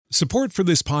Support for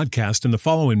this podcast and the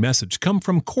following message come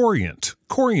from Corient.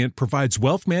 Corient provides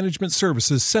wealth management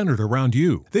services centered around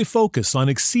you. They focus on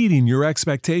exceeding your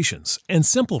expectations and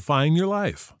simplifying your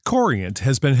life. Corient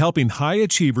has been helping high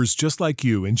achievers just like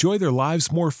you enjoy their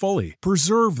lives more fully,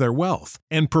 preserve their wealth,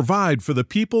 and provide for the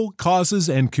people, causes,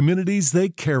 and communities they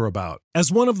care about. As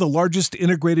one of the largest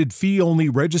integrated fee-only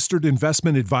registered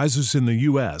investment advisors in the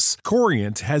U.S.,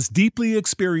 Corient has deeply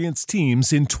experienced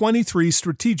teams in 23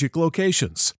 strategic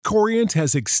locations. Corient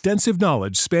has extensive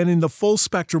knowledge spanning the full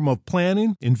spectrum of planning,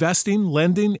 investing,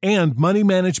 lending, and money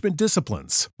management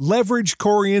disciplines. Leverage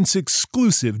Corient's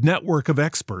exclusive network of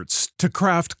experts to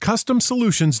craft custom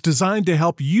solutions designed to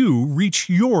help you reach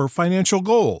your financial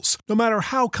goals, no matter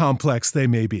how complex they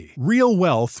may be. Real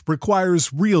wealth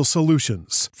requires real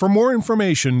solutions. For more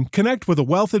information, connect with a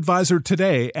wealth advisor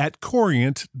today at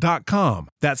Corient.com.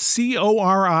 That's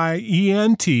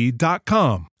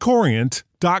Corient.com.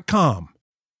 Corient.com.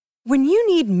 When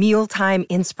you need mealtime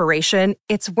inspiration,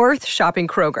 it's worth shopping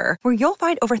Kroger, where you'll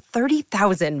find over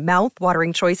 30,000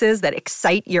 mouth-watering choices that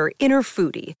excite your inner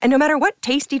foodie. And no matter what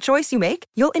tasty choice you make,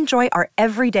 you'll enjoy our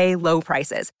everyday low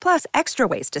prices, plus extra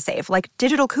ways to save, like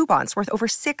digital coupons worth over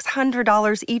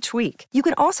 $600 each week. You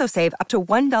can also save up to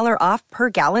 $1 off per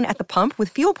gallon at the pump with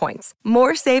fuel points.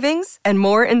 More savings and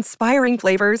more inspiring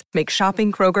flavors make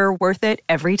shopping Kroger worth it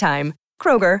every time.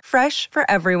 Kroger, fresh for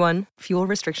everyone. Fuel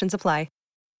restrictions apply.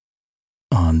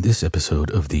 On this episode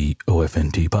of the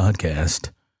OFNT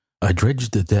podcast, I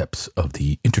dredged the depths of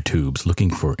the intertubes looking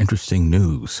for interesting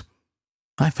news.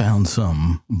 I found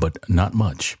some, but not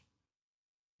much.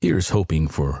 Here's hoping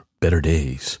for better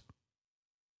days.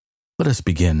 Let us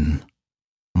begin,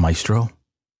 Maestro.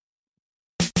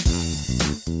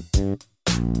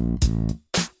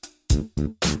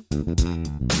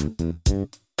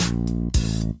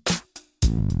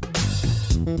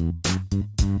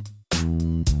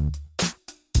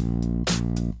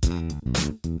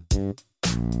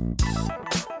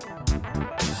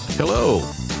 Hello,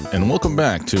 and welcome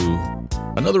back to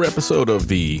another episode of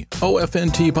the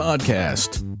OFNT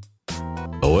podcast.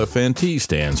 OFNT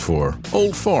stands for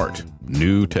Old Fart,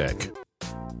 New Tech.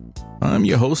 I'm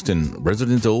your host and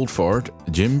resident old fart,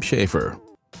 Jim Schaefer.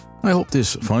 I hope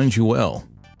this finds you well,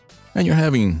 and you're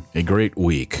having a great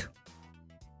week.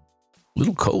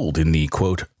 Little cold in the,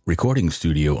 quote, recording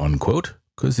studio, unquote,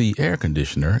 because the air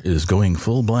conditioner is going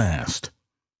full blast.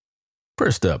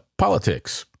 First up,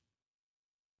 politics.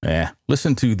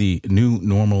 Listen to the New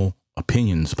Normal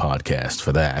Opinions podcast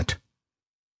for that.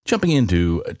 Jumping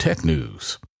into tech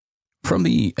news. From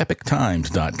the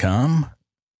EpicTimes.com,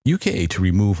 UK to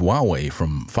remove Huawei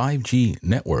from 5G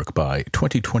network by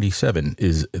 2027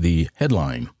 is the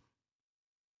headline.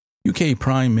 UK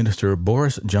Prime Minister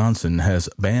Boris Johnson has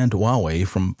banned Huawei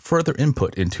from further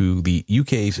input into the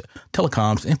UK's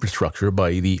telecoms infrastructure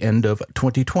by the end of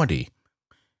 2020.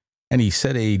 And he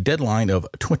set a deadline of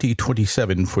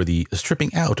 2027 for the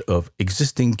stripping out of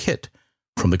existing kit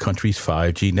from the country's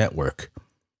 5G network.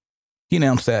 He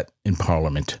announced that in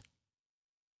Parliament.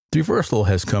 The reversal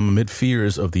has come amid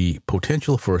fears of the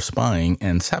potential for spying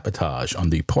and sabotage on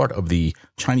the part of the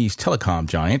Chinese telecom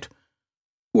giant,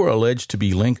 who are alleged to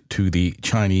be linked to the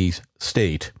Chinese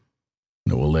state.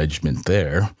 No allegement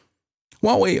there.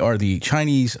 Huawei are the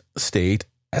Chinese state,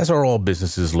 as are all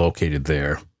businesses located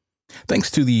there.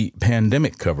 Thanks to the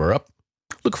pandemic cover-up,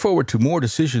 look forward to more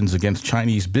decisions against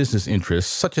Chinese business interests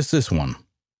such as this one.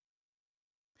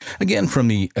 Again from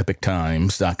the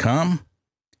EpicTimes.com,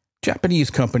 Japanese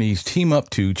companies team up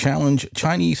to challenge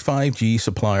Chinese 5G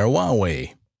supplier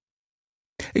Huawei.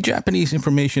 A Japanese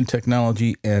information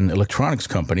technology and electronics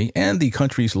company and the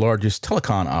country's largest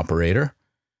telecom operator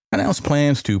announced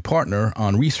plans to partner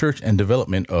on research and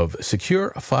development of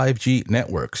secure 5G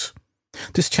networks.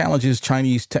 This challenges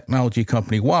Chinese technology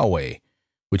company Huawei,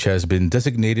 which has been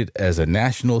designated as a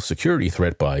national security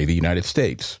threat by the United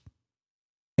States.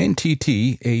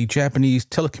 NTT, a Japanese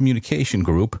telecommunication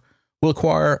group, will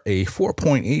acquire a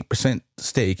 4.8%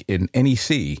 stake in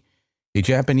NEC, a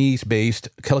Japanese-based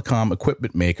telecom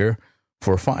equipment maker,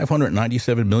 for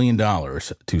 $597 million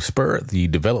to spur the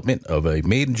development of a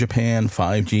made-in-Japan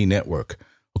 5G network,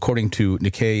 according to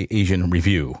Nikkei Asian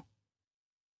Review.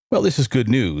 Well, this is good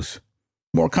news.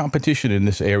 More competition in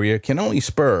this area can only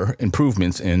spur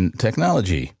improvements in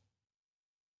technology.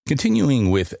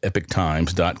 Continuing with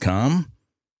EpicTimes.com,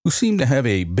 who seem to have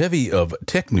a bevy of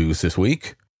tech news this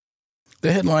week,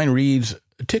 the headline reads,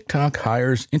 TikTok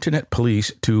hires internet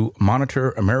police to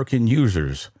monitor American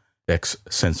users,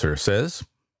 ex-censor says.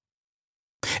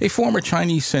 A former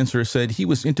Chinese censor said he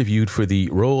was interviewed for the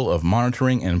role of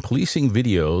monitoring and policing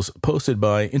videos posted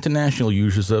by international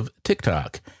users of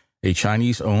TikTok, a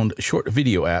Chinese-owned short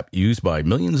video app used by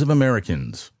millions of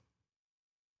Americans.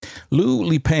 Lu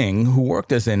Lipeng, who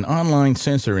worked as an online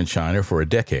censor in China for a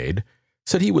decade,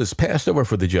 said he was passed over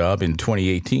for the job in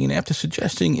 2018 after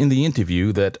suggesting in the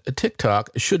interview that TikTok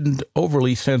shouldn't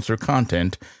overly censor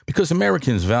content because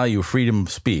Americans value freedom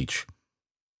of speech.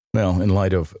 Well, in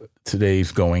light of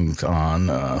today's goings-on,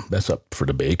 that's up for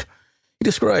debate. He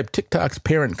described TikTok's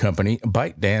parent company,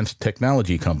 ByteDance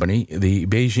Technology Company, the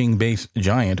Beijing-based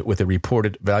giant with a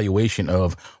reported valuation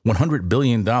of $100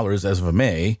 billion as of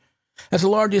May, as the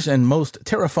largest and most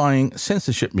terrifying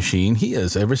censorship machine he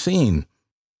has ever seen.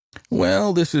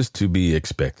 Well, this is to be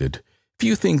expected. If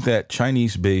you think that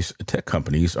Chinese-based tech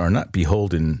companies are not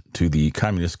beholden to the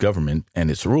communist government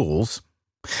and its rules,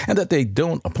 and that they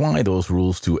don't apply those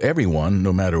rules to everyone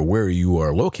no matter where you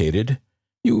are located,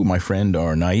 you, my friend,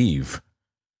 are naive.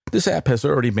 This app has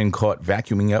already been caught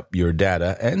vacuuming up your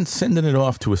data and sending it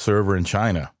off to a server in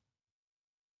China.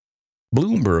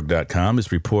 Bloomberg.com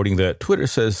is reporting that Twitter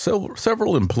says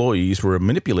several employees were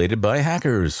manipulated by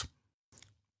hackers.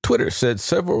 Twitter said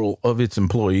several of its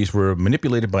employees were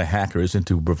manipulated by hackers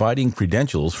into providing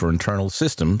credentials for internal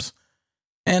systems,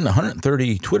 and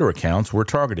 130 Twitter accounts were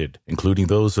targeted, including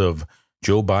those of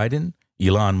Joe Biden,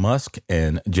 Elon Musk,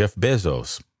 and Jeff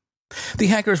Bezos. The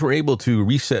hackers were able to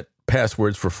reset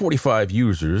passwords for 45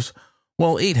 users,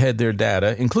 while 8 had their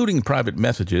data, including private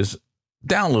messages,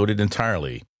 downloaded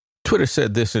entirely. Twitter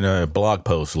said this in a blog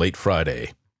post late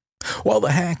Friday. While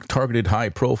the hack targeted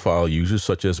high-profile users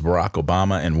such as Barack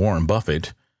Obama and Warren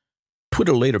Buffett,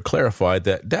 Twitter later clarified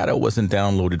that data wasn't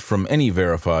downloaded from any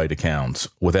verified accounts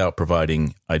without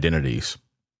providing identities.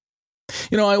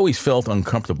 I always felt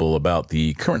uncomfortable about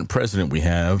the current president we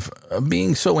have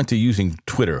being so into using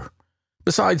Twitter.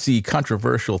 Besides the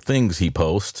controversial things he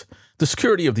posts, the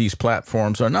security of these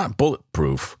platforms are not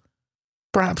bulletproof.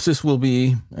 Perhaps this will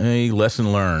be a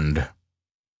lesson learned.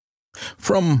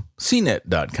 From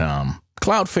CNET.com,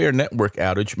 Cloudflare network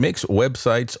outage makes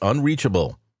websites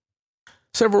unreachable.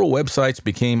 Several websites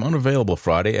became unavailable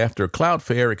Friday after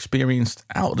Cloudflare experienced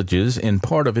outages in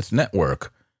part of its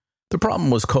network. The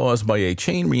problem was caused by a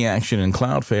chain reaction in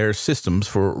Cloudflare's systems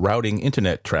for routing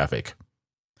internet traffic.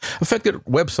 Affected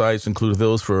websites include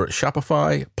those for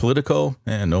Shopify, Politico,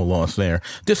 and no loss there,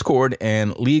 Discord,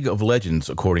 and League of Legends,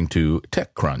 according to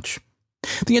TechCrunch.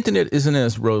 The internet isn't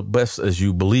as robust as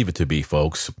you believe it to be,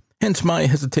 folks. Hence my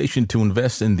hesitation to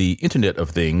invest in the Internet of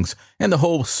Things and the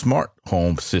whole smart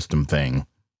home system thing.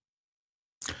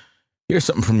 Here's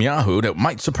something from Yahoo that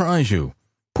might surprise you.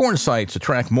 Porn sites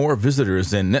attract more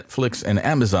visitors than Netflix and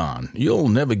Amazon. You'll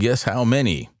never guess how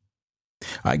many.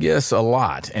 I guess a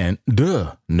lot, and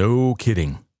no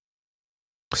kidding.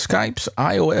 Skype's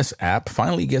iOS app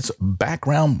finally gets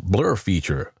background blur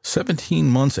feature 17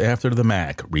 months after the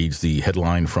Mac, reads the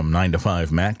headline from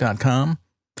 9to5mac.com.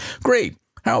 Great.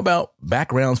 How about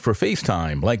backgrounds for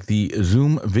FaceTime, like the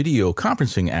Zoom video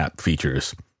conferencing app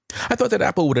features? I thought that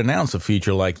Apple would announce a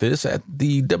feature like this at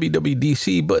the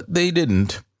WWDC, but they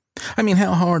didn't. I mean,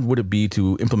 how hard would it be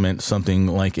to implement something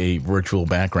like a virtual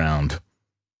background?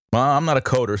 Well, I'm not a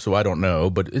coder, so I don't know,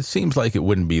 but it seems like it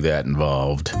wouldn't be that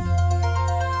involved.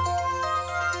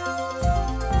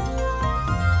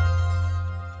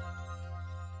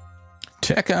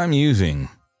 Tech I'm using.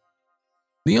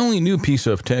 The only new piece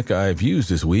of tech I've used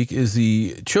this week is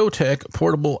the Chotec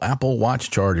portable Apple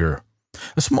Watch charger.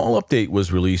 A small update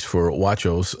was released for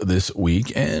WatchOS this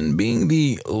week, and being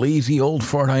the lazy old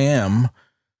fart I am,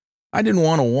 I didn't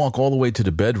want to walk all the way to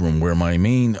the bedroom where my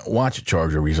main watch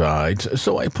charger resides,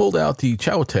 so I pulled out the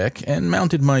Chotec and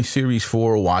mounted my Series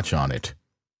 4 watch on it.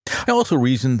 I also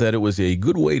reasoned that it was a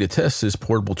good way to test this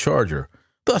portable charger,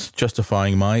 thus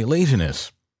justifying my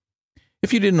laziness.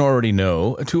 If you didn't already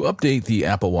know, to update the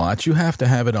Apple Watch, you have to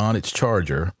have it on its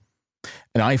charger,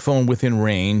 an iPhone within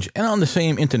range, and on the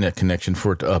same internet connection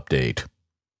for it to update.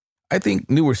 I think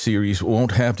newer series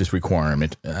won't have this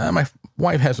requirement. My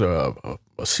wife has a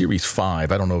Series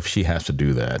 5. I don't know if she has to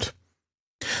do that.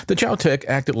 The Chotec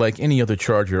acted like any other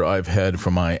charger I've had for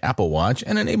my Apple Watch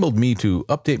and enabled me to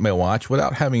update my watch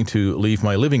without having to leave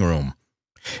my living room.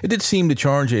 It did seem to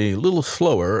charge a little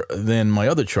slower than my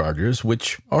other chargers,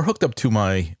 which are hooked up to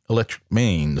my electric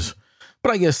mains,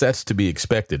 but I guess that's to be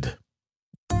expected.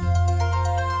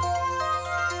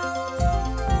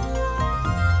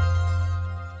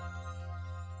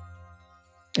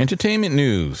 Entertainment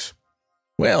news.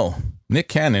 Well, Nick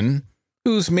Cannon,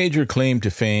 whose major claim to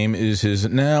fame is his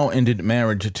now-ended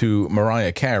marriage to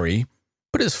Mariah Carey,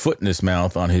 put his foot in his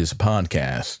mouth on his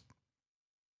podcast.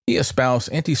 He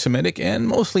espoused anti-Semitic and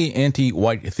mostly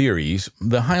anti-white theories,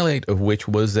 the highlight of which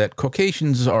was that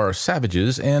Caucasians are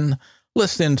savages and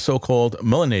less than so-called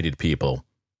melanated people.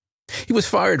 He was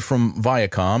fired from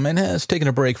Viacom and has taken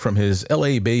a break from his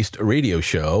LA-based radio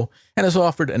show and has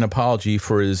offered an apology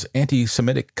for his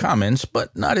anti-Semitic comments,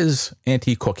 but not his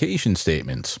anti-Caucasian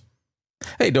statements.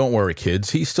 Hey, don't worry,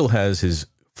 kids. He still has his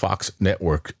Fox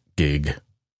network gig.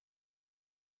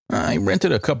 I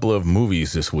rented a couple of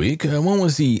movies this week. One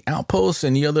was The Outpost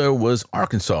and the other was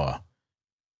Arkansas.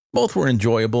 Both were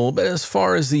enjoyable, but as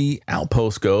far as The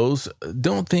Outpost goes,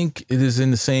 don't think it is in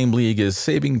the same league as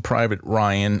Saving Private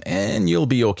Ryan, and you'll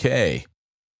be okay.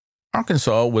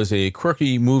 Arkansas was a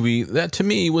quirky movie that to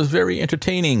me was very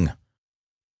entertaining.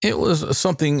 It was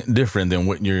something different than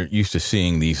what you're used to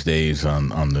seeing these days on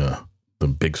the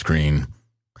big screen.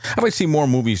 I'd like to see more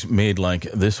movies made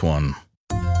like this one.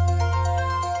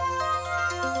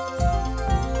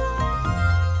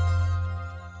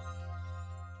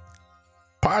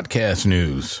 Podcast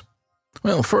news.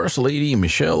 Well, First Lady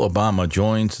Michelle Obama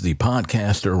joins the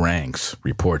podcaster ranks,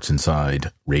 reports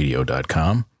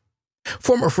InsideRadio.com.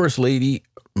 Former First Lady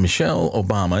Michelle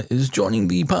Obama is joining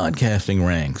the podcasting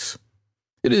ranks.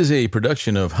 It is a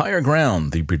production of Higher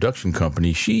Ground, the production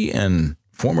company she and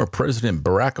former President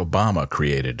Barack Obama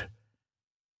created.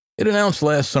 It announced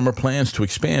last summer plans to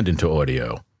expand into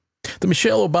audio. The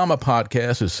Michelle Obama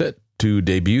podcast is set to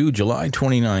debut July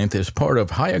 29th as part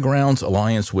of Higher Ground's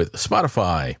alliance with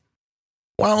Spotify.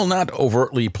 While not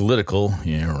overtly political,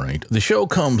 the show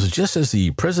comes just as the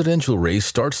presidential race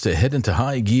starts to head into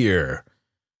high gear.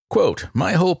 Quote,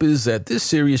 "My hope is that this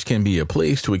series can be a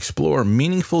place to explore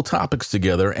meaningful topics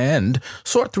together and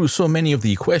sort through so many of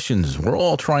the questions we're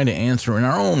all trying to answer in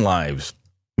our own lives,"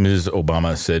 Ms.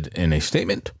 Obama said in a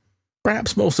statement.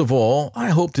 "Perhaps most of all, I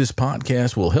hope this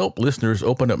podcast will help listeners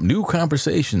open up new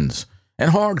conversations and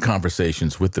hard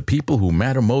conversations with the people who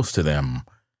matter most to them.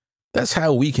 That's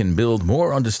how we can build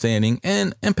more understanding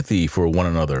and empathy for one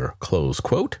another," close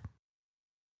quote.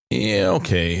 Yeah,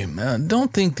 okay.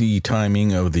 Don't think the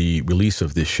timing of the release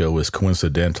of this show is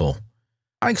coincidental.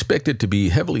 I expect it to be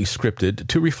heavily scripted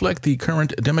to reflect the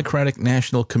current Democratic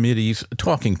National Committee's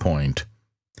talking point.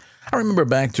 I remember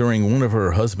back during one of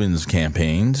her husband's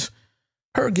campaigns,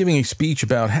 her giving a speech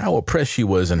about how oppressed she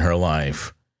was in her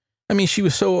life. I mean, she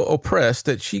was so oppressed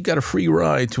that she got a free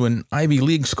ride to an Ivy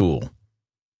League school.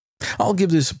 I'll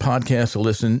give this podcast a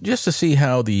listen just to see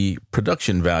how the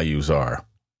production values are.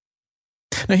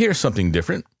 Now, here's something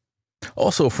different.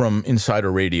 Also from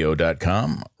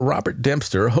InsiderRadio.com, Robert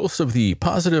Dempster, host of the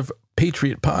Positive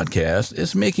Patriot podcast,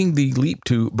 is making the leap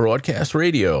to broadcast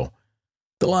radio.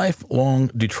 The lifelong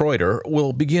Detroiter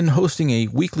will begin hosting a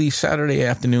weekly Saturday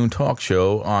afternoon talk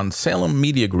show on Salem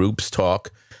Media Group's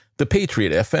Talk, The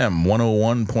Patriot FM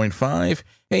 101.5,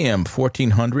 AM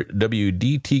 1400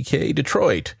 WDTK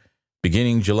Detroit,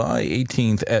 beginning July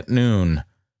 18th at noon.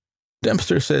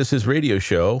 Dempster says his radio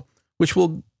show, which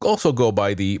will also go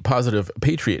by the Positive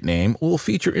Patriot name, will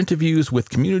feature interviews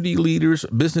with community leaders,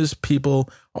 business people,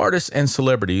 artists, and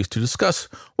celebrities to discuss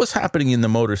what's happening in the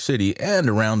Motor City and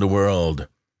around the world.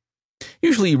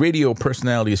 Usually, radio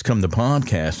personalities come to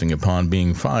podcasting upon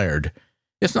being fired.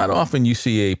 It's not often you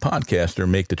see a podcaster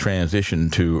make the transition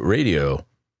to radio.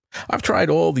 I've tried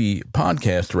all the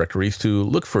podcast directories to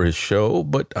look for his show,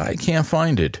 but I can't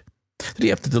find it. Did he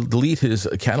have to delete his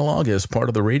catalog as part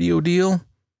of the radio deal?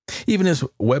 Even his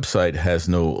website has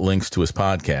no links to his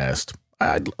podcast.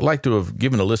 I'd like to have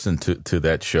given a listen to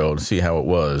that show to see how it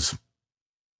was.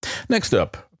 Next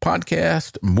up,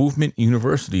 Podcast Movement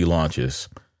University launches.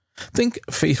 Think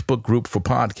Facebook group for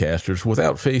podcasters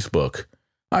without Facebook.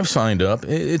 I've signed up.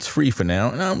 It's free for now,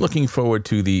 and I'm looking forward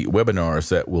to the webinars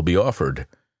that will be offered.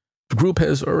 The group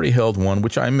has already held one,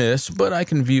 which I missed, but I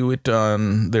can view it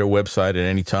on their website at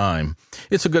any time.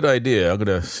 It's a good idea. I'm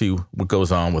going to see what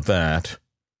goes on with that.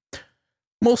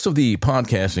 Most of the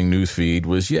podcasting newsfeed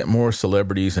was yet more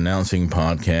celebrities announcing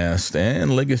podcasts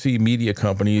and legacy media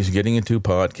companies getting into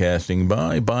podcasting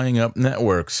by buying up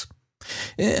networks.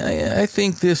 I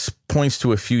think this points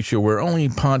to a future where only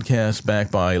podcasts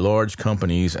backed by large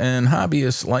companies and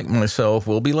hobbyists like myself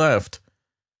will be left.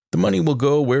 The money will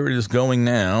go where it is going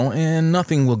now, and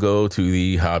nothing will go to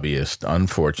the hobbyist,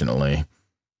 unfortunately.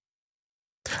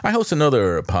 I host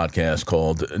another podcast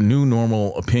called New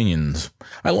Normal Opinions.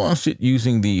 I launched it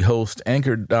using the host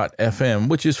Anchor.fm,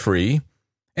 which is free,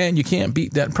 and you can't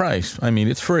beat that price. I mean,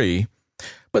 it's free,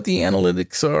 but the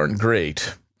analytics aren't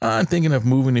great. I'm thinking of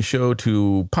moving the show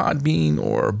to Podbean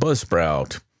or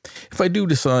Buzzsprout. If I do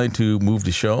decide to move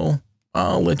the show,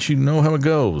 I'll let you know how it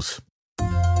goes.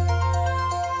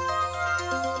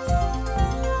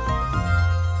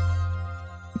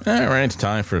 All right, it's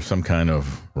time for some kind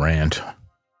of rant.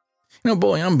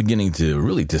 Boy, I'm beginning to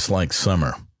really dislike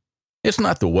summer. It's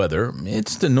not the weather,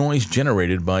 it's the noise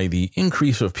generated by the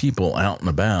increase of people out and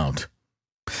about.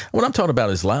 What I'm talking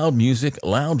about is loud music,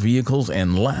 loud vehicles,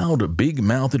 and loud,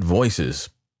 big-mouthed voices.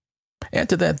 Add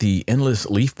to that the endless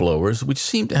leaf blowers, which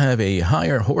seem to have a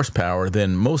higher horsepower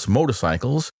than most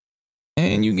motorcycles,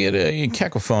 and you get a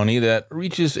cacophony that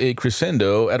reaches a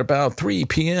crescendo at about 3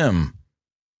 p.m.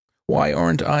 Why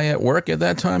aren't I at work at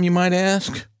that time, you might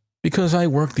ask? Because I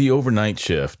work the overnight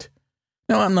shift.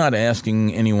 Now, I'm not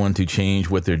asking anyone to change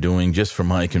what they're doing just for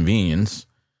my convenience.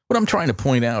 What I'm trying to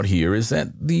point out here is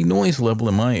that the noise level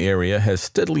in my area has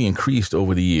steadily increased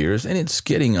over the years, and it's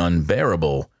getting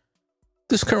unbearable.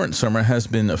 This current summer has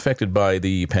been affected by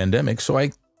the pandemic, so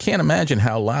I can't imagine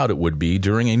how loud it would be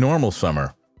during a normal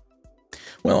summer.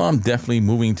 Well, I'm definitely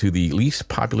moving to the least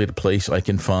populated place I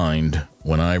can find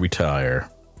when I retire.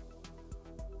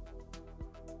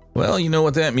 Well, you know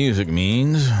what that music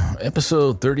means.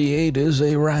 Episode 38 is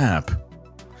a wrap.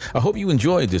 I hope you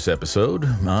enjoyed this episode.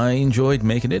 I enjoyed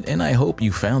making it, and I hope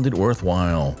you found it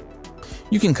worthwhile.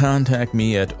 You can contact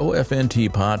me at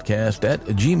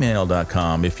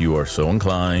ofntpodcast@gmail.com if you are so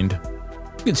inclined.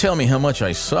 You can tell me how much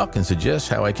I suck and suggest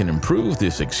how I can improve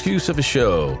this excuse of a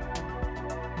show.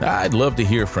 I'd love to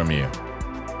hear from you.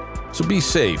 So be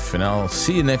safe, and I'll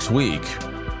see you next week.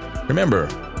 Remember,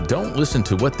 don't listen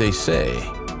to what they say.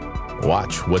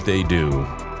 Watch what they do.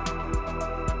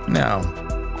 Now,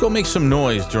 go make some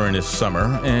noise during this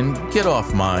summer and get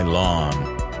off my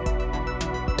lawn.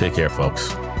 Take care,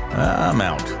 folks. I'm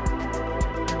out.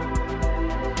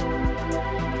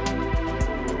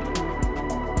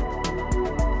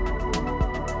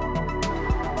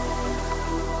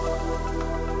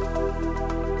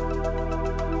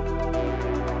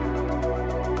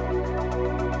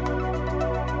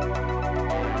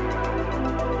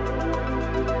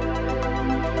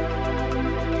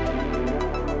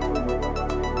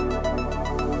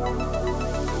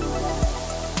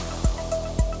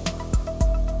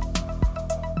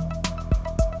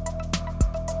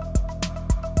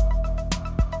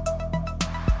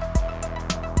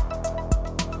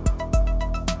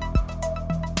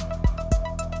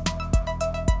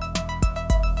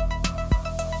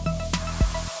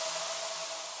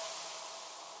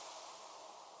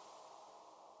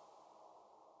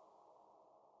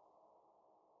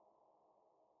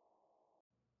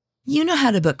 You know how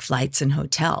to book flights and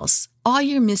hotels. All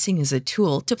you're missing is a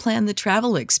tool to plan the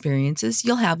travel experiences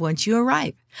you'll have once you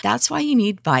arrive. That's why you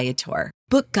need Viator.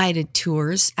 Book guided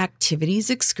tours, activities,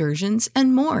 excursions,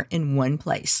 and more in one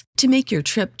place to make your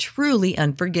trip truly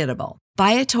unforgettable.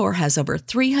 Viator has over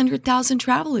 300,000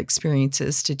 travel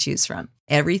experiences to choose from.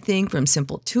 Everything from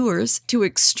simple tours to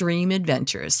extreme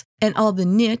adventures and all the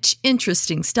niche,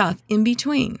 interesting stuff in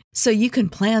between. So you can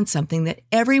plan something that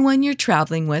everyone you're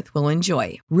traveling with will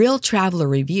enjoy. Real traveler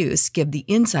reviews give the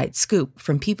inside scoop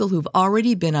from people who've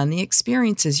already been on the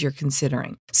experiences you're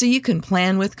considering. So you can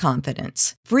plan with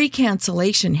confidence. Free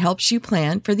cancellation helps you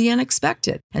plan for the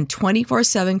unexpected. And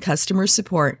 24/7 customer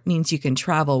support means you can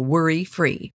travel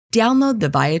worry-free. Download the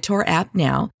Viator app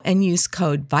now and use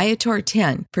code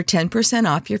Viator10 for 10%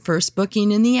 off your first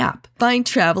booking in the app. Find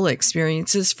travel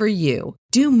experiences for you.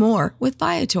 Do more with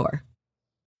Viator.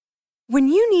 When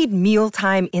you need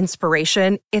mealtime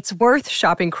inspiration, it's worth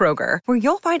shopping Kroger, where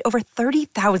you'll find over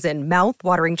 30,000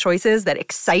 mouth-watering choices that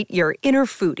excite your inner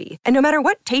foodie. And no matter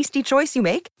what tasty choice you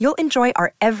make, you'll enjoy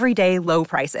our everyday low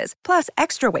prices, plus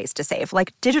extra ways to save,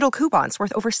 like digital coupons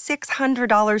worth over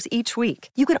 $600 each week.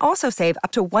 You can also save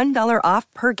up to $1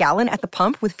 off per gallon at the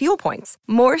pump with fuel points.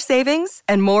 More savings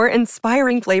and more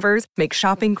inspiring flavors make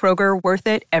shopping Kroger worth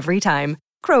it every time.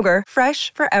 Kroger,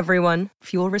 fresh for everyone.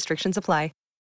 Fuel restrictions apply.